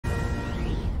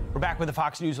back with a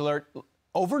Fox News alert.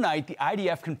 Overnight, the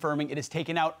IDF confirming it has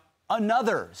taken out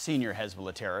another senior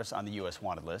Hezbollah terrorist on the U.S.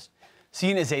 wanted list,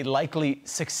 seen as a likely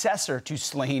successor to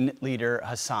slain leader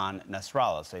Hassan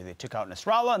Nasrallah. So they took out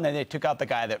Nasrallah, and then they took out the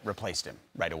guy that replaced him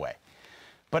right away.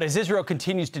 But as Israel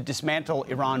continues to dismantle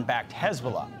Iran-backed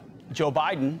Hezbollah, Joe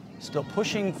Biden still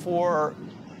pushing for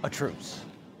a truce.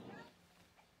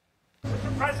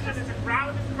 Mr. President, is a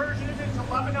ground incursion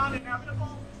into Lebanon inevitable?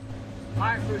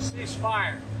 Time for a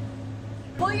ceasefire.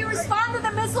 Will you respond to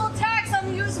the missile attacks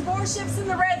on the U.S. warships in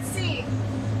the Red Sea?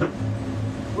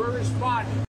 We're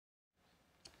responding.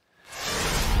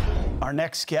 Our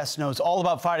next guest knows all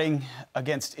about fighting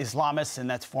against Islamists, and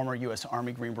that's former U.S.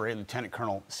 Army Green Beret Lieutenant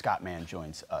Colonel Scott Mann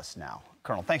joins us now.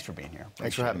 Colonel, thanks for being here.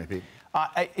 Thanks for having me, Pete.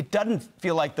 It doesn't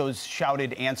feel like those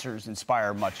shouted answers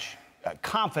inspire much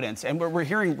confidence, and we're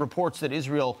hearing reports that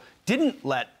Israel didn't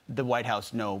let the White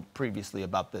House know previously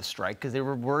about this strike because they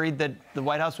were worried that the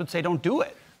White House would say, don't do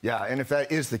it. Yeah, and if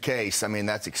that is the case, I mean,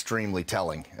 that's extremely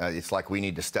telling. It's like we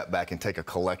need to step back and take a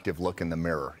collective look in the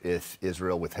mirror if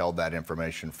Israel withheld that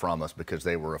information from us because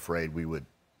they were afraid we would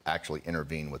actually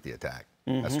intervene with the attack.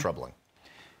 That's troubling.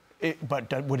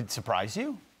 But would it surprise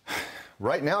you?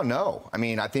 Right now, no. I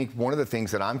mean, I think one of the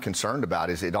things that I'm concerned about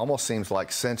is it almost seems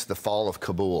like since the fall of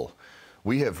Kabul,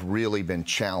 we have really been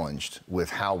challenged with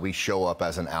how we show up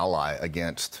as an ally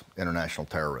against international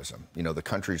terrorism. You know, the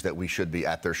countries that we should be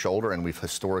at their shoulder, and we've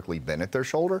historically been at their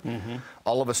shoulder,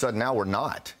 all of a sudden now we're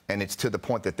not. And it's to the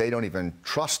point that they don't even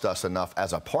trust us enough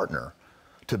as a partner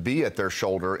to be at their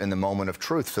shoulder in the moment of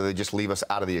truth, so they just leave us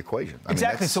out of the equation.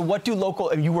 Exactly. So what do local,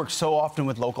 and you work so often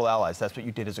with local allies, that's what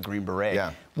you did as a Green Beret.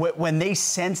 Yeah. When they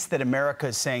sense that America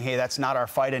is saying, hey, that's not our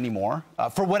fight anymore,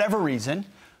 for whatever reason,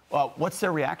 what's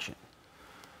their reaction?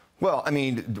 Well, I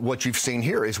mean, what you've seen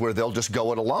here is where they'll just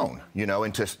go it alone, you know,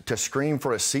 and to scream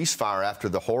for a ceasefire after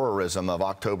the horrorism of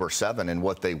October 7 and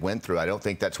what they went through, I don't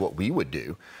think that's what we would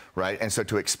do, right? And so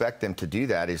to expect them to do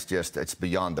that is just, it's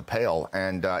beyond the pale,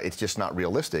 and it's just not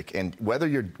realistic. And whether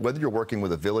you're working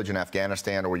with a village in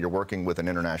Afghanistan or you're working with an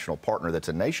international partner that's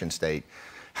a nation state,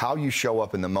 how you show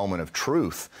up in the moment of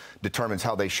truth determines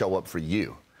how they show up for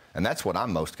you. And that's what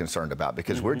I'm most concerned about,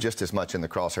 because we're just as much in the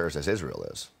crosshairs as Israel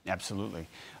is. Absolutely.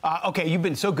 Okay, you've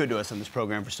been so good to us on this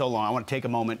program for so long. I want to take a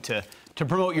moment to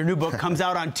promote your new book. Comes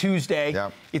out on Tuesday.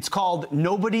 Yeah. It's called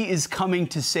Nobody is Coming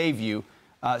to Save You,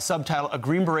 subtitle, A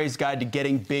Green Beret's Guide to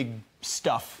Getting Big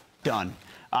Stuff Done.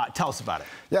 Tell us about it.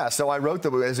 Yeah, so I wrote the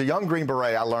book. As a young Green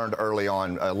Beret, I learned early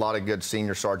on, a lot of good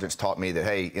senior sergeants taught me that,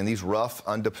 hey, in these rough,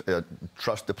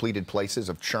 trust-depleted places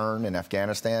of churn in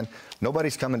Afghanistan,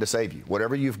 nobody's coming to save you.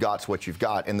 Whatever you've got's what you've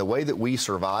got. And the way that we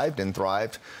survived and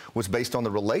thrived was based on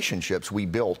the relationships we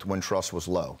built when trust was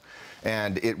low.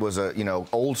 And it was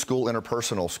old school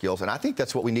interpersonal skills. And I think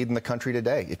that's what we need in the country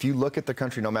today. If you look at the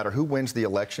country, no matter who wins the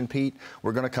election, Pete,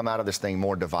 we're going to come out of this thing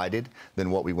more divided than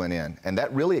what we went in. And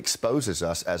that really exposes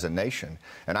us as a nation.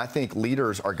 And I think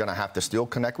leaders are going to have to still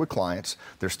connect with clients.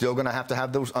 They're still going to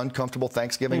have those uncomfortable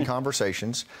Thanksgiving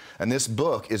conversations. And this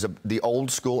book is the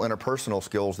old school interpersonal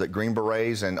skills that Green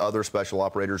Berets and other special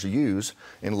operators use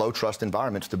in low trust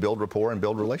environments to build rapport and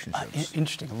build relationships.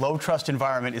 Interesting. Low trust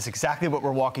environment is exactly what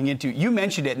we're walking into. You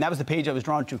mentioned it, and that was the page I was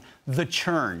drawn to, the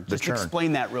churn. Just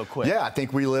explain that real quick. Yeah, I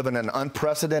think we live in an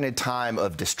unprecedented time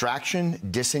of distraction,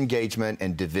 disengagement,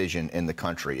 and division in the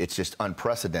country. It's just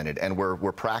unprecedented, and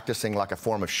we're practicing like a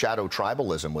form of shadow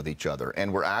tribalism with each other,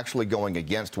 and we're actually going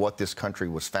against what this country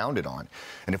was founded on.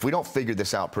 And if we don't figure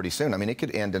this out pretty soon, I mean, it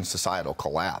could end in societal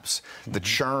collapse. The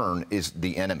churn is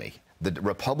the enemy. The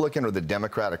Republican or the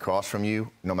Democrat across from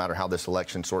you, no matter how this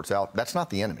election sorts out, that's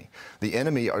not the enemy. The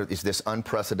enemy is this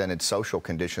unprecedented social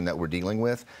condition that we're dealing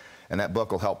with, and that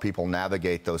book will help people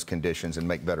navigate those conditions and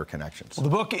make better connections. Well,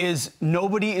 the book is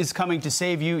Nobody is Coming to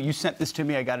Save You. You sent this to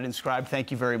me. I got it inscribed.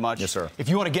 Thank you very much. Yes, sir. If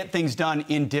you want to get things done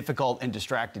in difficult and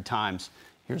distracted times,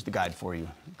 here's the guide for you.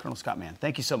 Colonel Scott Mann,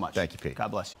 thank you so much. Thank you, Pete. God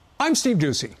bless you. I'm Steve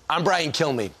Doocy. I'm Brian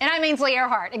Kilmeade. And I'm Ainsley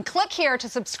Earhart. And click here to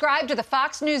subscribe to the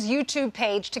Fox News YouTube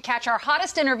page to catch our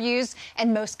hottest interviews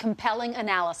and most compelling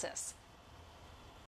analysis.